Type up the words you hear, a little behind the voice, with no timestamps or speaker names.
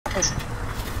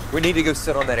Germans? We need to go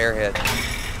sit on that airhead.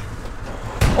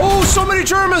 Oh, so many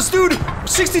Germans, dude!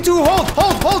 62, hold!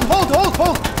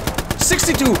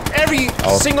 62, every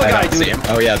single guy, dude.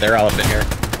 Oh yeah, they're all up in here.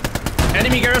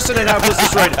 Enemy garrison and outpost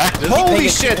destroyed. Holy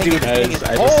shit, dude!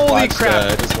 Holy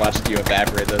crap! I just watched you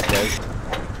evaporate those guys.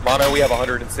 Mono, we have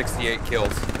 168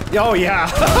 kills. Oh yeah.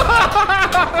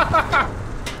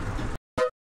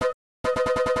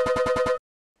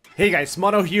 Hey guys,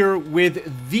 Mono here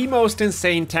with the most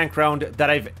insane tank round that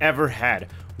I've ever had.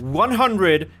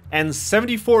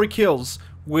 174 kills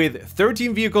with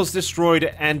 13 vehicles destroyed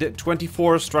and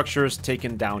 24 structures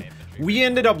taken down. We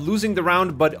ended up losing the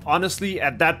round, but honestly,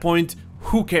 at that point,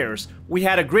 who cares? We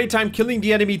had a great time killing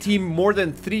the enemy team more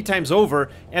than 3 times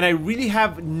over, and I really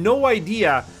have no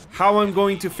idea how I'm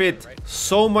going to fit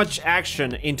so much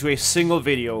action into a single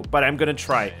video, but I'm gonna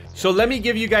try. So let me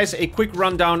give you guys a quick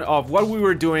rundown of what we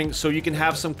were doing so you can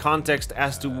have some context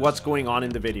as to what's going on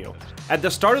in the video. At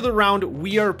the start of the round,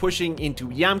 we are pushing into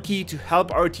Yamki to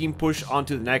help our team push on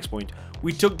to the next point.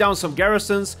 We took down some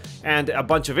garrisons and a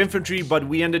bunch of infantry, but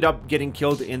we ended up getting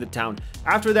killed in the town.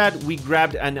 After that, we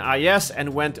grabbed an IS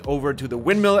and went over to the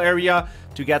Windmill area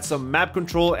to get some map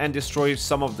control and destroy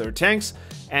some of their tanks.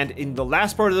 And in the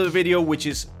last part of the video, which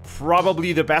is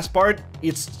probably the best part,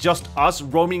 it's just us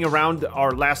roaming around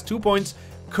our last 2 points,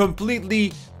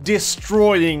 completely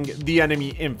destroying the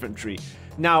enemy infantry.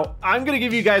 Now, I'm gonna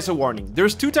give you guys a warning.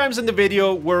 There's 2 times in the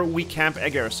video where we camp a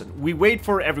garrison. We wait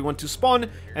for everyone to spawn,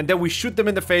 and then we shoot them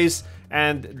in the face,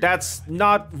 and that's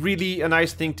not really a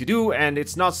nice thing to do, and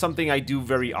it's not something I do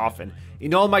very often.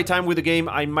 In all my time with the game,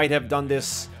 I might have done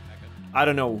this, I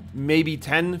don't know, maybe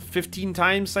 10, 15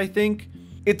 times, I think.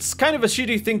 It's kind of a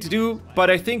shitty thing to do,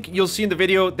 but I think you'll see in the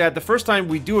video that the first time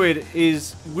we do it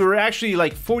is we were actually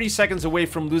like 40 seconds away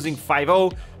from losing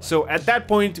 5-0. So at that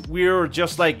point, we're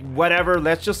just like, whatever,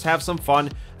 let's just have some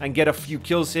fun and get a few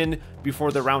kills in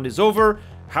before the round is over.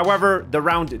 However, the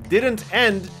round didn't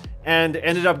end and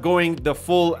ended up going the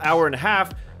full hour and a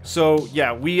half. So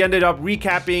yeah, we ended up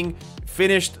recapping,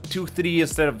 finished 2-3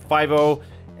 instead of 5-0.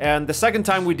 And the second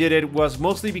time we did it was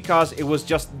mostly because it was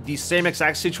just the same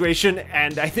exact situation,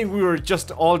 and I think we were just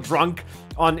all drunk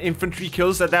on infantry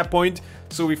kills at that point,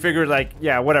 so we figured like,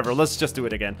 yeah, whatever, let's just do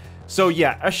it again. So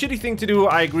yeah, a shitty thing to do,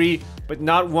 I agree, but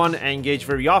not one I engage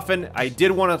very often. I did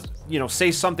want to, you know,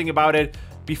 say something about it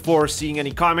before seeing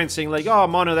any comments saying like, oh,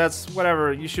 Mono, that's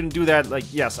whatever, you shouldn't do that. Like,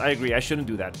 yes, I agree, I shouldn't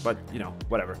do that, but, you know,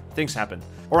 whatever, things happen.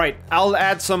 All right, I'll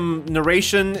add some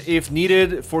narration if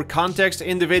needed for context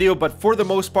in the video, but for the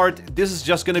most part, this is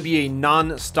just gonna be a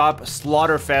non-stop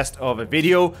slaughter fest of a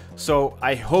video, so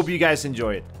I hope you guys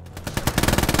enjoy it.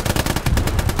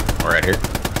 We're right here.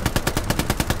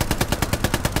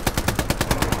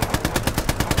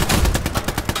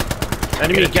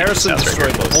 Enemy garrison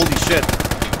destroyed, right, holy shit.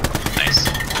 Nice.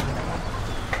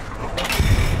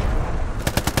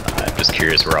 I'm just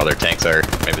curious where all their tanks are.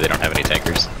 Maybe they don't have any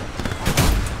tankers.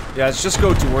 Yeah, let's just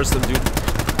go towards them, dude.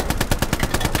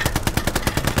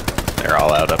 They're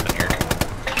all out up in here.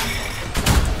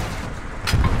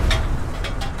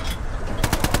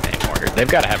 Any more here? They've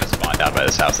got to have it spawned out by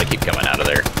this house. They keep coming out of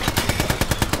there.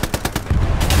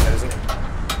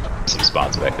 Some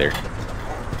spots back there.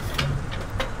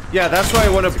 Yeah, that's why I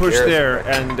want to push there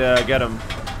and get them.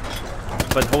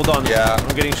 But hold on, yeah,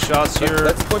 I'm getting shots here.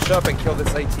 Let's push up and kill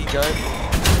this AT gun,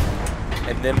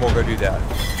 and then we'll go do that.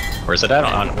 Where's it at?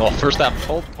 Well, first up,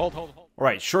 hold.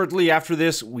 Alright, shortly after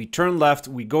this, we turn left,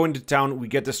 we go into town, we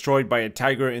get destroyed by a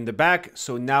tiger in the back,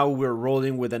 so now we're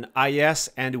rolling with an IS,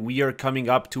 and we are coming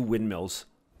up to Windmills.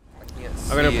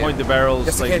 I'm gonna point the barrels.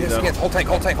 Yes, again, hold tank.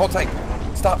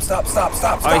 Stop.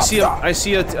 I see a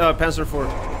Panzer IV.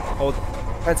 Hold.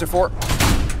 Panzer IV.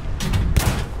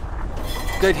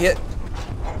 Good hit.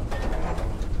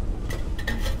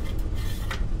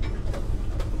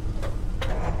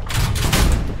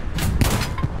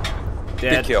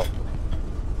 Dead. Good kill.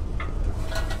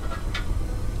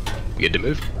 You good to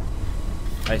move?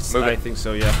 I think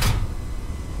so, yeah.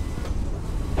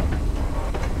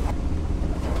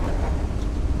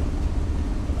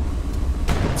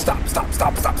 Stop.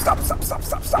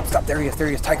 There he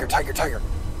is. Tiger.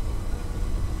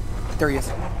 There he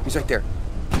is. He's right there.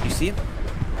 You see him?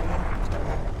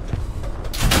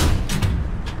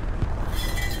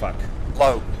 Fuck.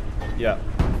 Low. Yeah.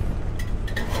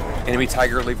 Enemy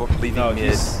tiger leaving No,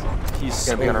 mid. He's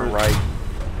gonna be on our right.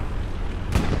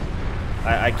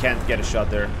 I can't get a shot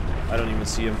there. I don't even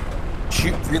see him.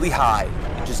 Shoot really high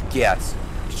and just guess.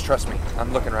 Just trust me.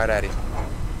 I'm looking right at him.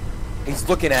 He's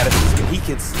looking at us. He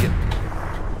can see it.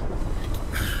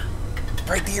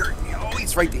 Right there. Oh,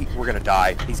 he's right there. We're gonna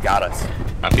die. He's got us.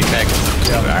 I'll be back.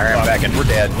 Yeah, Alright, I'm back in. We're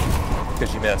dead.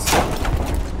 Because you missed.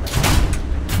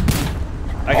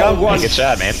 I got one. Good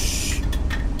shot, man.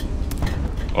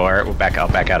 Or we'll back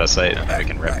out, of sight. We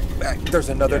can rip. Back. There's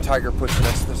another tiger pushing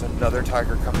us. There's another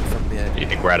tiger coming from the. You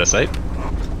think we're out of sight?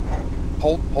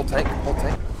 Hold tank.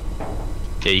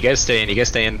 Okay, you guys stay in.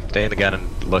 Stay in the gun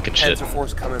and look and shit. Panzer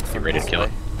force coming from Get ready to this kill way.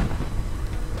 it.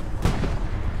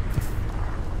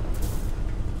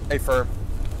 Hey, Fur.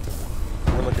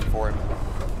 We're looking for him.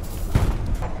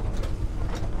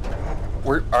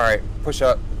 We're alright. Push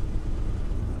up.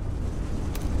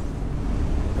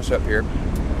 Push up here.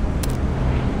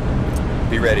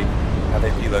 Be ready. Have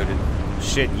AP loaded.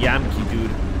 Shit, Yamki,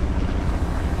 dude.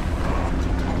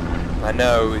 I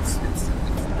know it's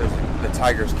the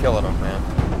tiger's killing them, man.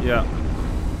 Yeah.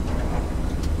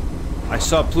 I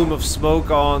saw a plume of smoke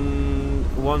on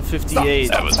 158.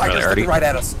 That was Tiger's really already. looking right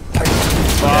at us.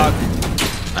 Fuck.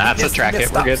 That's a track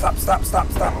hit. We're good. Stop.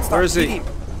 Where is he?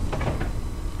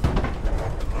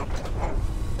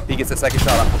 He gets a second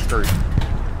shot off. We're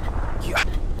screwed. Yeah.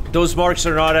 Those marks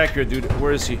are not accurate, dude.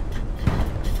 Where is he?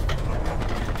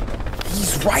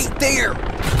 He's right there.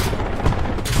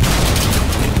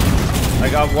 I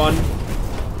got one.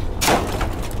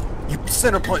 You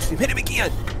center punched him. Hit him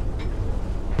again.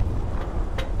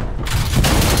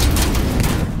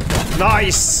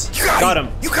 Nice! You got him.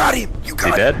 You got him. You Is got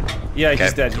he him. dead? Yeah, Okay.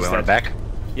 he's dead. Do He's we want dead. him back?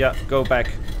 Yeah, go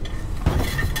back.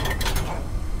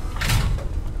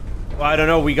 Well, I don't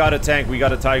know. We got a tank. We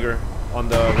got a tiger on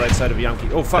the right side of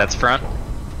Yamki. Oh, fuck. That's front.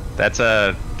 That's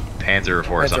a Panzer IV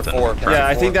or Panzer something. IV. Front. Yeah,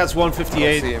 I think that's I don't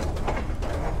 158. see him.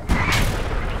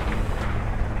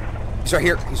 He's right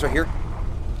here. He's right here.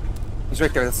 He's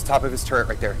right there. That's the top of his turret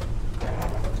right there.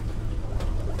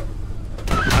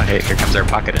 Oh, hey, here comes our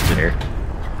pocket engineer.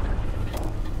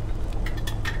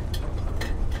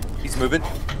 He's moving.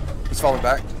 He's falling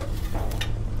back.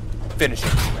 Finish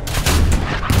him.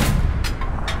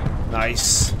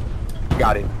 Nice.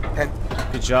 Got him. And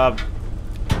Good job.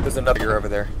 there's another tiger over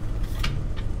there.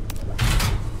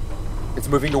 It's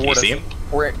moving toward us. see him?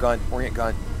 Orient gun.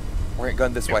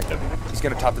 This way. He's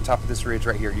gonna top the top of this ridge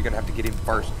right here. You're gonna have to get him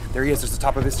first. There he is. There's the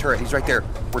top of his turret. He's right there.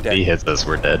 We're dead. He hits us,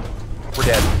 we're dead. We're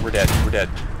dead.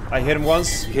 I hit him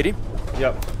once. You hit him?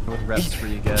 Yep. Rest for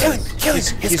you guys. Kill him.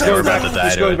 He's going back. About to die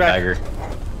He's to going a back. tiger.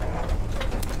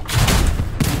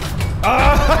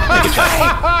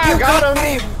 I got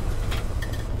him.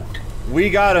 We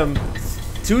got him.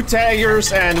 2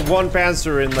 taggers and 1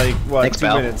 panzer in like, what, Thanks, 2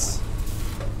 pal. minutes.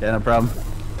 Yeah, no problem.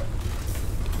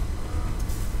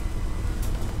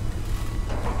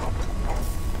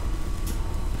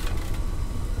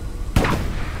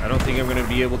 I don't think I'm gonna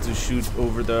be able to shoot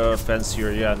over the fence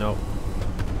here. Yeah, no.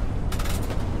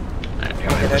 Alright, you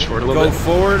want to push forward a little Go bit?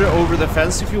 forward over the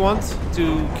fence if you want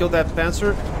to kill that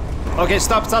panzer. Okay,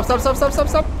 stop.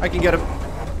 I can get him.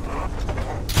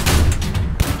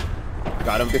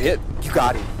 Got him. Good hit. You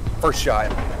got him. First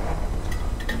shot.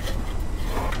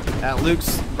 At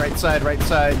Luke's right side.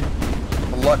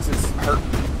 The Lux is hurt.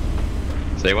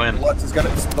 Say when. The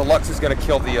Lux is gonna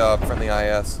kill the friendly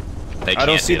IS. They I don't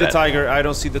can't see do the that. tiger. I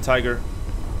don't see the tiger.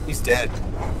 He's dead.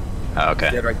 Oh,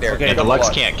 okay. Dead right there. Okay. Yeah, the Kill Lux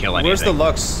can't kill anything. Where's the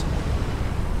Lux?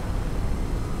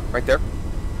 Right there.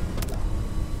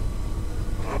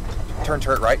 Turn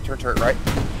turret right.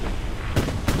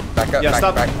 Back up. Yeah, back,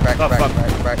 stop. back. Oh,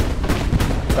 fuck.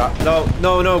 Stop.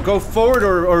 No. Go forward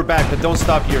or back, but don't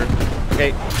stop here. Okay.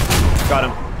 Got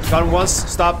him. Got him once.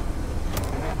 Stop.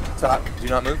 Stop. Do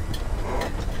not move.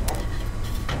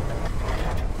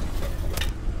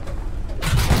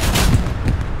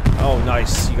 Oh,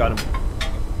 nice. You got him.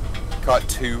 Caught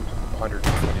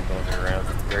 220mm rounds.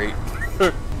 That's great.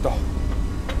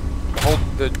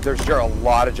 There's a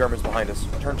lot of Germans behind us.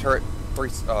 Turn turret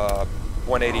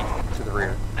 180 to the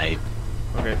rear. Hey,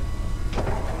 Okay.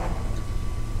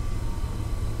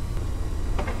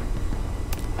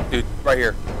 Dude, right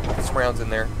here. Get some rounds in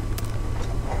there.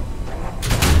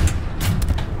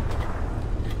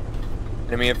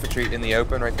 Enemy infantry in the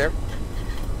open right there.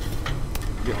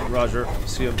 Yeah, Roger.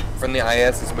 See him. From the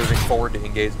IS is moving forward to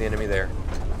engage the enemy there.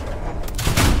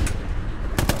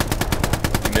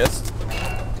 You missed.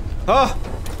 Oh!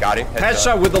 Got him.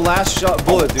 Headshot with the last shot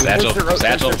bullet, dude. Satchel. There's their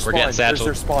Satchel. spawn. We're getting satchel. There's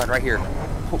their spawn right here.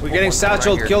 We're getting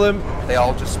satchel. Right Kill him. They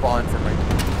all just spawned from right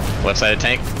here. left side of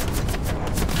tank.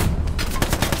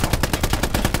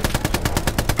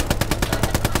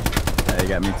 Yeah, you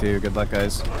got me too. Good luck,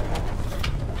 guys.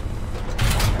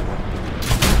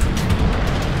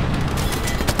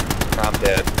 I'm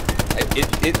dead.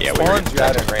 It Yeah, we were spawns you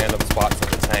out getting in random spots in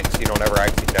the tank, so you don't ever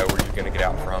actually know where you're gonna get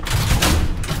out from.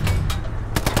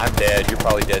 I'm dead. You're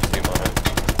probably dead too, Mono.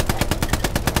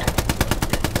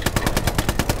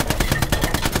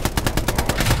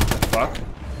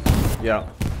 Yeah.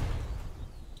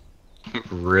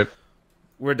 Rip.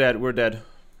 We're dead. We're dead.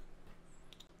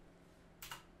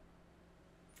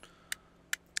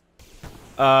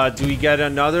 Do we get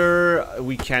another?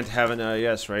 We can't have an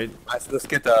yes, right? Let's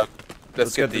get the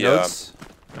Let's get the notes.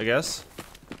 I guess.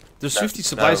 There's 50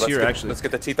 supplies here, actually. Let's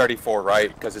get the T-34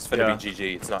 right, because it's finna Yeah. be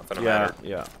GG. It's not finna Yeah, matter.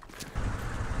 yeah.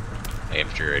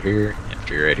 Infantry right here.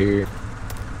 Infantry right here.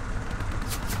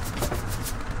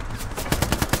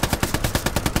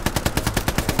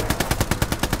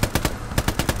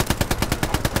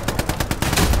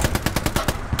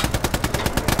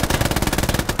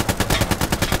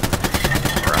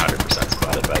 We're 100%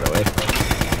 spotted, by the way.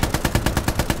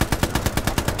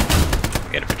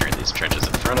 We got infantry in these trenches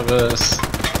in front of us.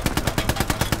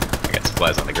 We got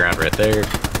supplies on the ground right there.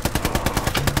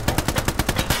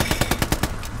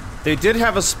 They did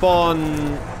have a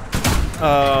spawn,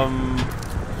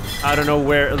 I don't know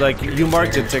where, like, you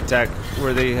marked it, Tic Tac,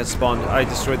 where they had spawned. I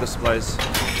destroyed the supplies.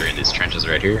 Infantry in these trenches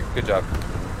right here. Good job.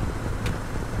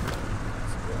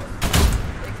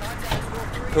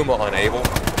 Puma unable.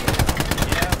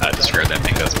 Discard that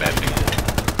thing, that's bad thing.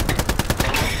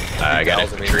 I got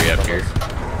infantry up here.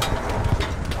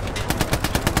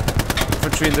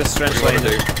 Infantry in this trench What do you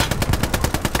lane. wanna do?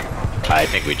 I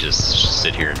think we just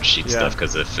sit here and shoot stuff,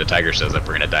 because if a tiger shows up,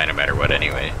 we're gonna die no matter what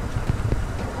anyway.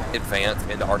 Advance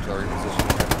into artillery position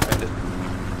and defend it.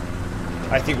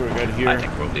 I think we're good here. I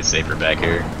think we'll be safer back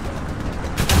here.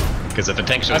 Because if a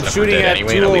tank shows I'm up, we're shooting dead at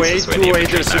anyway, and at least 208, this way the 208,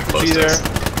 infantry's there's not close infantry to us.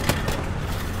 there.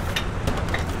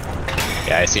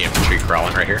 Yeah, I see infantry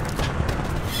crawling right here.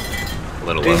 A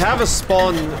little They low. have a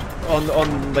spawn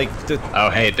on like the... Oh,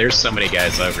 hey, there's so many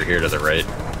guys over here to the right.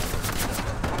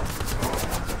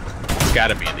 It's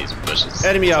gotta be in these bushes.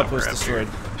 Enemy somewhere outpost up destroyed.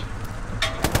 here.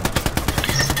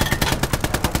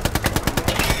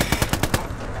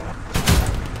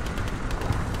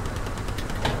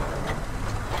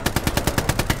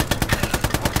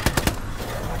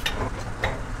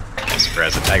 I'm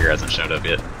surprised the tiger hasn't showed up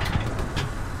yet.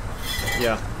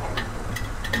 Yeah.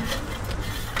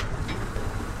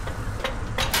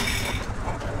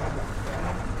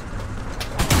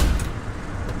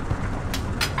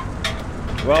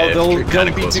 Well, Yeah, they'll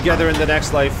kinda be close together in the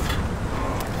next life.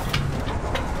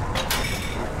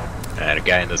 And a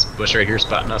guy in this bush right here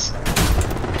spotting us.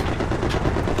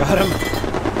 Got him.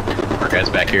 More guys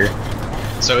back here.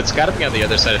 So it's gotta be on the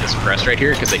other side of this crest right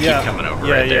here, because they keep coming over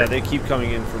right there. Yeah, they keep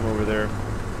coming in from over there.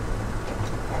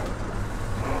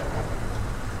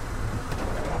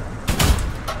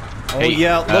 Oh Hey,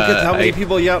 yeah, look at how many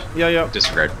people, yep.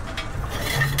 Disregard.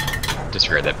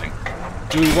 Disregard that thing.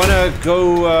 Do we want to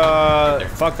go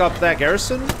fuck up that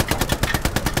garrison? We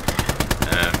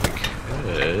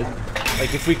could.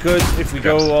 Like if we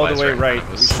Grab go all the supplies way right in front right, of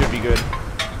we us. should be good.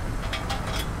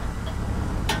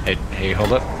 Hey,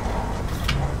 hold up.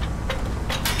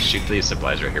 Shoot these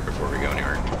supplies right here before we go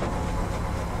anywhere.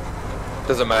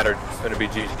 Doesn't matter. It's gonna be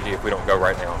GG if we don't go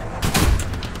right now.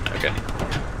 Okay.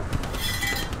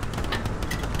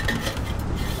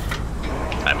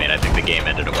 I mean, I think the game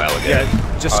ended a while ago. Yeah,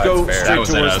 just Oh, go that's fair. That straight was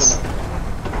towards us. them.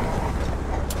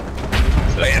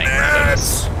 So that tank ran at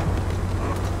us.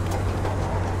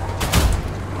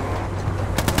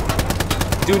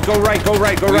 Dude, go right, go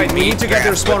right, go right. We need to get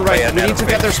their spawn right. We need to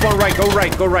get their spawn right. Go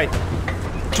right, go right.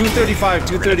 235,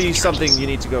 230 something. You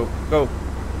need to go. Go.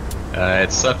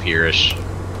 It's up here-ish.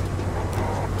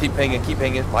 Keep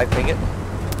pinging, live ping it.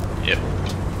 Yep.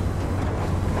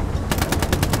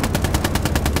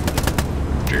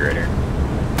 Tree right here.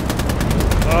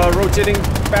 Rotating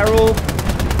barrel.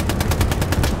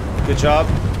 Good job.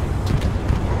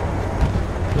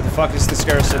 Where the fuck is this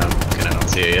garrison? I don't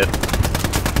see it yet.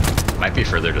 Might be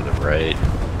further to the right.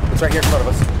 It's right here in front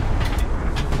of us.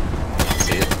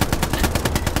 See it?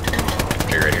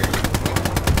 Tree right here.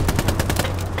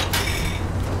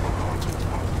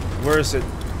 Where is it?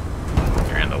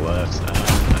 You're on the left. I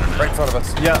don't know. Right in front of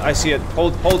us. Yeah, I see it.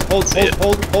 Hold. See it.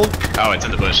 Hold. Oh, it's in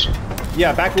the bush.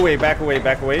 Yeah, back away. So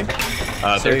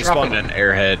They're they dropping spawn. an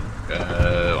airhead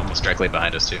almost directly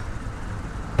behind us too.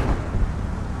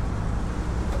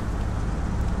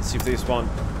 Let's see if they spawn.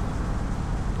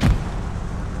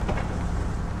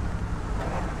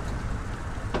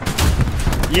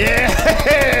 Yeah!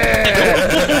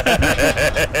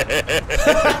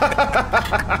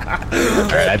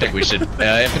 Alright, I think we should...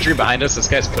 infantry behind us, this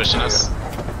guy's pushing us.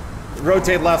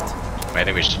 Rotate left. I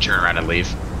think we should turn around and leave.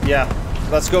 Yeah.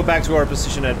 Let's go back to our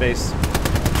position at base.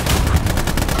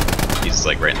 He's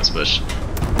like right in this bush.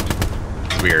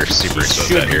 We are super He exposed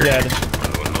should out be here. dead. One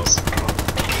of the windmills.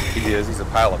 He is. He's a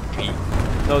pile of meat.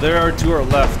 No, there are two are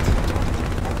left.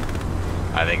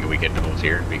 I think we could hold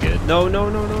here and be good. No.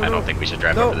 I don't think we should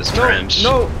drive no, over this trench.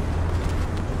 No.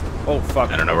 Oh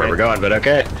fuck. I don't know where we're going, but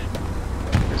okay.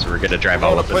 So we're gonna drive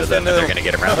all up into them, and they're gonna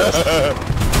get around us.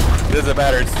 It doesn't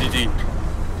matter. It's GG.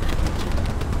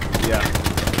 Yeah,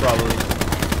 probably.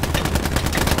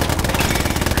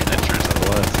 That trench on the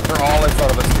left. They're all in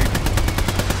front of us, dude.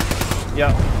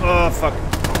 Yeah. Oh fuck.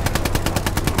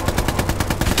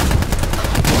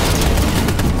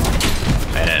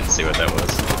 I didn't see what that was.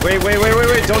 Wait.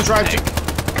 Don't drive.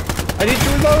 I need to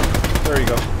reload. There you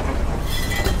go.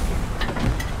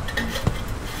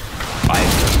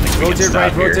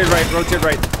 Rotate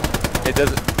right. It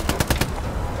doesn't.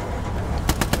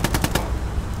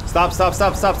 Stop.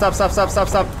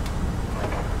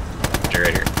 They're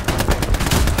right here.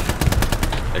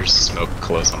 There's smoke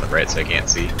close on the right, so I can't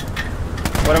see.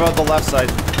 What about the left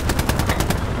side?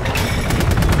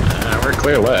 We're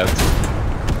clear left.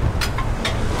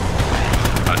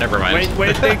 Oh, never mind.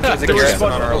 Wait, There's a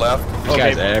garrison on our left. These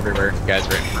guys everywhere. Guys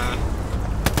right in front.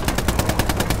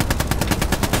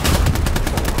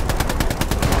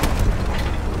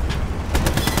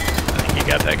 I think you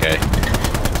got that guy.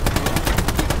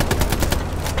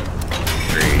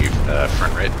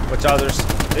 Front right. Watch out, there's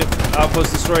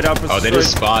outpost destroyed, Oh, they destroyed.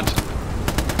 just spawned.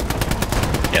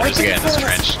 Yeah, there's a guy in this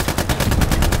trench.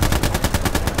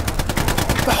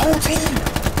 The whole team.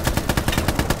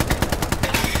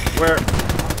 Where?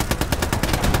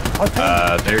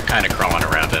 They're kind of crawling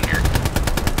around in here.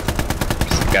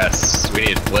 Guys, we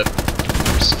need to flip.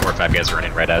 There's 4 or 5 guys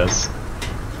running right at us.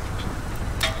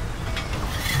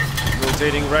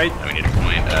 Rotating right. And we need to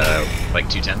point, like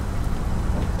 210.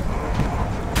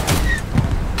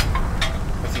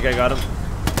 I think I got him.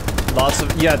 Lots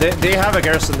of, yeah, they have a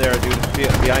garrison there, dude,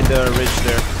 behind the ridge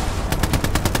there.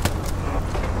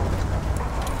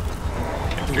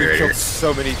 We killed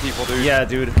so many people, dude. Yeah,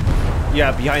 dude.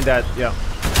 Yeah, behind that, yeah.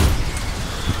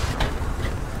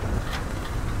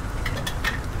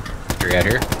 Tree out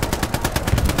here.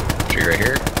 Tree right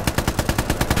here.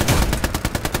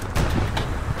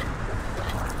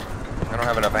 I don't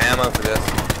have enough ammo for this.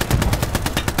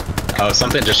 Oh,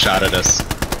 something just shot at us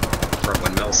from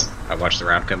Windmills. I watched the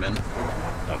round come in.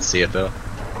 Don't see it though.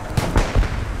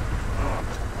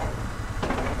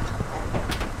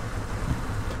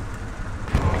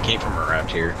 It came from around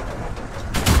here.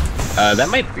 That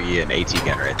might be an AT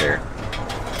gun right there.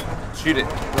 Shoot it.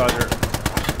 Roger.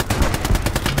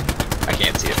 I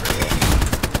can't see it very well.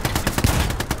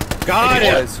 Got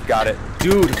it! Got it.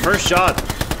 Dude, first shot.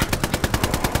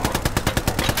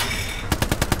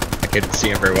 I couldn't see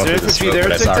him very well Is there through the infantry smoke, there,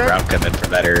 but I saw a Tic Tac? round come in from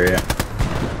that area.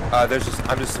 I'm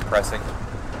just suppressing.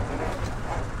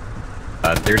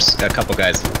 There's a couple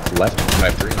guys left,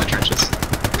 5-3 in the trenches.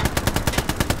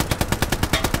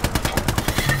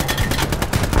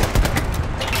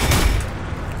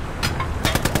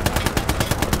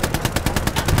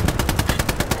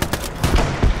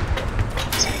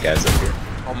 Some guys up here.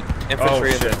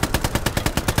 Infantry. Oh, shit.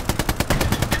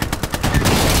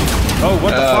 Oh,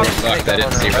 what the fuck? Fuck, I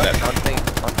didn't see where that On tank.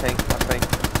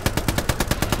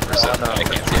 for some, no. I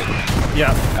can't see it.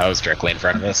 Yeah, I was directly in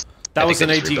front of us. that I was an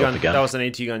think AT they just gun. rebuilt the That was an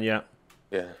AT gun, yeah.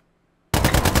 Yeah.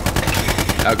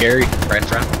 Oh, Gary, right in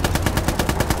front.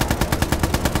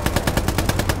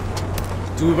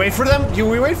 Do we wait for them? Do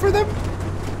we wait for them?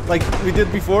 Like we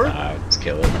did before? Let's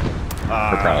kill it.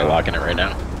 We're probably locking it right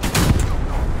now.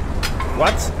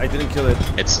 What? I didn't kill it.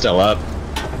 It's still up.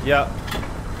 Yeah.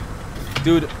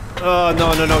 Dude,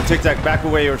 no, Tic Tac, back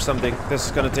away or something. This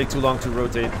is gonna take too long to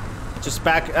rotate. Just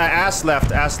back, ass left.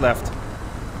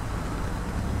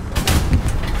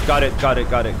 Got it. There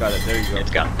you go.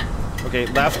 It's gone. Okay,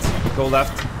 left, go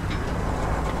left.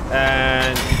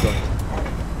 And keep going.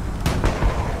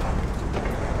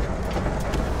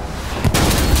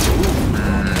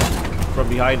 From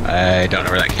behind, I don't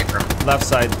know where that came from. left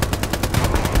side.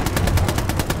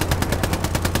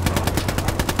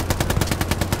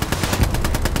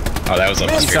 Oh, that was up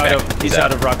the He's street out back. of, he's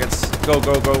out of rockets. Go.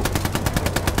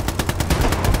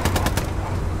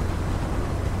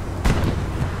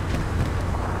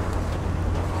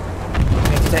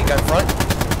 Tank gun front.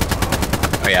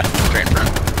 Oh yeah, straight in front.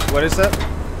 What is that?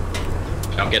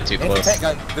 Don't get too close. Tank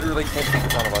gun literally 10 feet in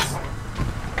front of us.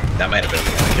 That might have been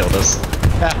the one that killed us.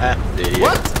 Idiot.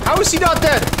 What? How is he not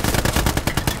dead?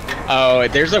 Oh,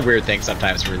 there's a weird thing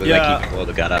sometimes where they like keep blow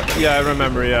the gun up. Yeah, I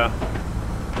remember, yeah.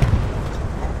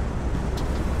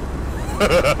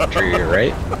 Tree, you're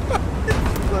right.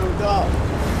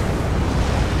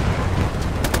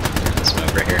 There's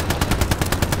smoke right here.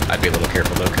 I'd be a little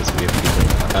careful though, because we have people.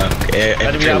 Okay, Enemy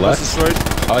infantry outpost left.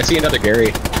 destroyed. Oh, I see another Gary.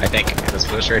 I think in this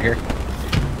bush right here.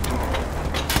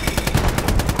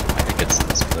 I think it's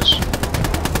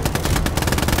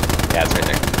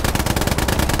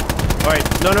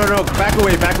No, no, no.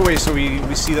 Back away so we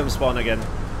see them spawn again.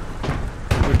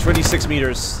 We're 26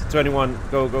 meters. 21.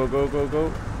 Go, go, go, go,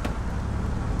 go.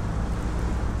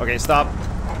 Okay, stop.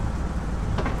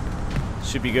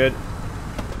 Should be good.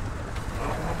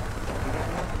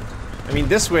 I mean,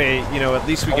 this way, you know, at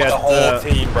least we get the whole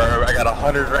team, bro. I got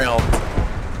 100 rounds.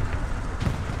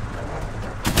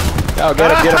 Oh,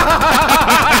 get him, get him.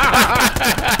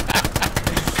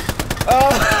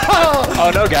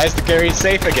 Oh no, guys, the carry's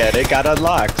safe again. It got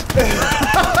unlocked.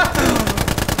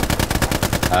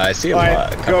 I see a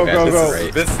lot. Go, go, go.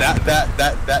 Right. This,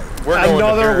 that. We're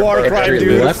another going war crime,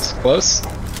 dude. Left, close.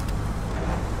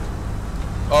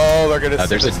 Oh, they're gonna.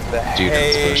 There's a dude in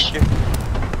this bush.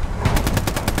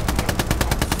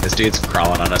 This dude's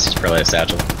crawling on us. He's probably a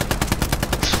satchel.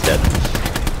 Dead.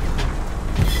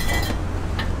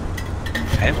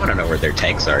 I want to know where their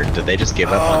tanks are. Did they just give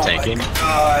up on tanking? Oh my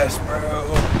gosh,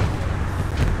 bro.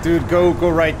 Dude, go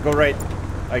right,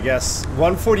 I guess.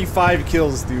 145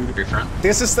 kills, dude. Your front.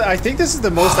 This is I think this is the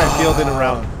most I've killed in a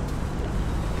round.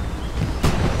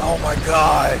 Oh my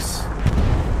gosh.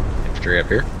 Infantry up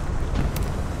here.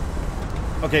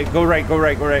 Okay, go right.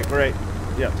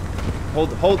 Yeah.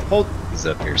 Hold. He's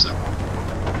up here somewhere.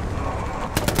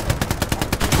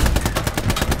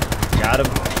 Got him.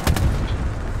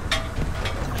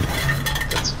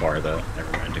 That's far though.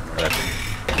 Never mind. Ignore that.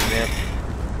 Man.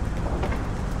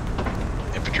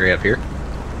 Infantry up here.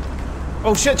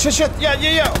 Oh shit.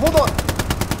 Yeah. Hold on.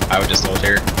 I would just hold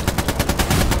here.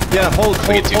 Yeah, hold. If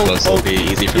we get too close, it'll be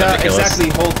easy for them to kill us. Yeah, exactly.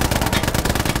 Hold.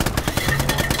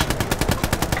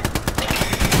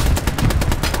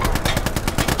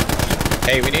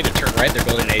 Hey, we need to turn right. They're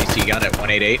building an AT gun at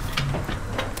 188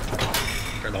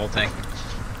 for the whole tank.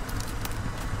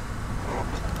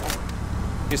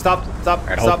 You stop.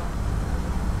 Right, hold.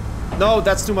 No,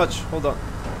 that's too much. Hold on.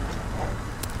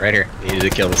 Right here. You need to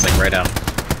kill this thing right down.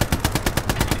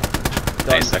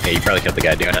 Done. Nice. Okay, you probably killed the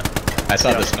guy doing it. I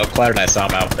saw the smoke cloud and I saw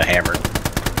him out with the hammer.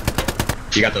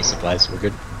 You got those supplies. We're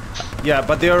good. Yeah,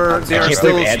 but they're I can't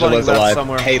still believe spawning Angela's left alive.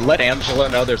 somewhere. Hey, let Angela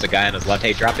know there's a guy on his left.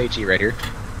 Hey, drop HE right here.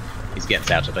 He's getting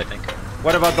satcheled, I think.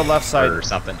 What about the left side? Or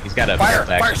something. He's got a Fire!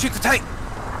 Shoot the tank!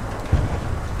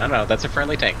 No, that's a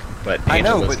friendly tank. But I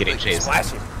know, Angela's but getting chased.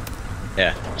 Slash him.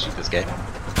 Yeah, shoot this guy.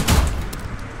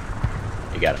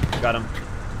 You got him. Got him.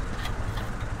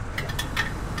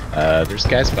 There's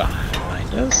guys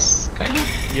behind us, kind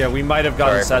of. Yeah, we might have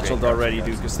gotten Sorry, satcheled already,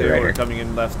 dude, because they Right were here. coming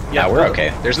in left. Yeah, we're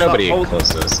okay. There's nobody close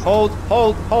to us.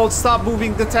 Hold, stop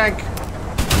moving the tank.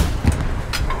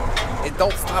 It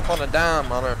don't stop on a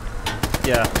dime, on a...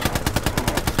 Yeah.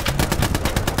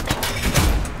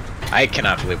 I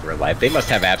cannot believe we're alive. They must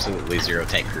have absolutely zero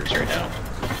tank crews right now.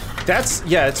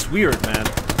 Yeah, it's weird, man.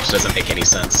 Which doesn't make any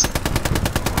sense.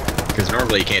 Because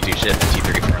normally you can't do shit in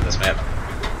T-34 on this map.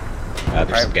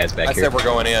 There's some guys back I here. said we're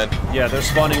going in. Yeah, they're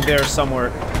spawning there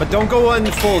somewhere. But don't go in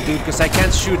full, dude, because I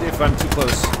can't shoot if I'm too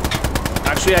close.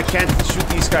 Actually, I can't shoot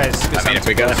these guys. I mean, if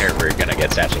we go in here, we're gonna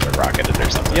get satcheled or rocketed or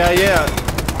something. Yeah.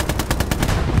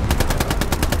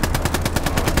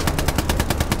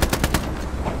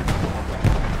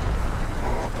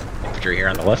 Infantry here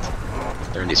on the left.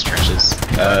 They're in these trenches.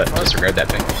 Disregard that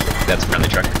thing. That's a friendly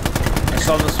truck. I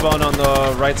saw them spawn on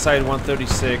the right side,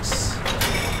 136.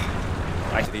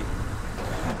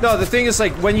 No, the thing is,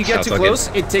 like, when you get too close,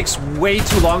 it takes way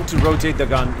too long to rotate the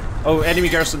gun. Oh, enemy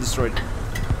garrison destroyed.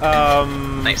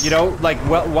 Nice. You know, like,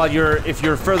 if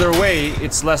you're further away,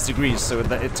 it's less degrees, so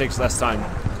it takes less time.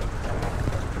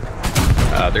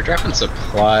 They're dropping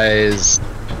supplies.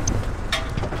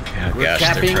 Oh, We're gosh,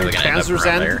 capping they're probably gonna end up Panzer's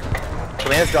around End. there.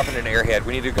 Command's dropping an airhead.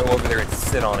 We need to go over there and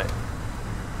sit on it.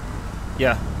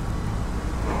 Yeah.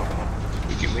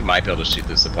 We might be able to shoot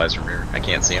the supplies from here. I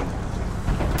can't see them.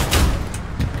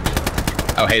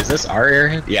 Oh, hey, is this our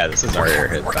airhead? Yeah, this is our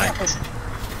airhead. Fine.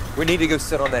 We need to go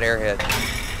sit on that airhead.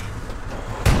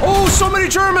 Oh, so many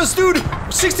Germans, dude!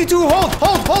 62, hold!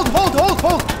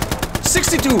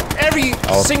 62, every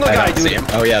single I guy, don't see dude. him.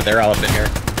 Oh yeah, they're all up in here.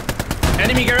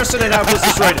 Enemy garrison and outpost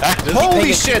destroyed.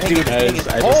 Holy shit, dude!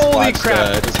 Holy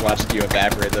crap! I just watched you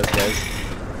evaporate those guys.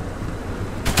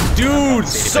 Dude,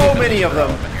 so many of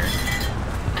them.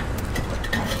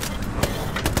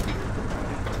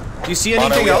 Do you see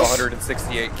anything else?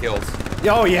 168 kills.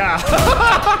 Oh yeah.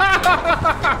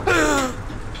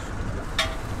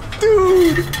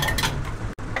 Dude.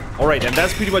 All right, and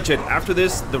that's pretty much it. After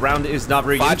this, the round is not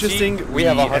very interesting. We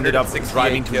ended up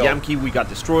driving to Yamki. We got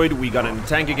destroyed. We got in the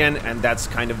tank again, and that's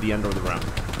kind of the end of the round.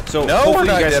 So hopefully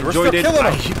you guys enjoyed it.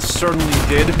 I certainly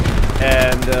did,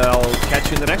 and I'll catch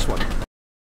you in the next one.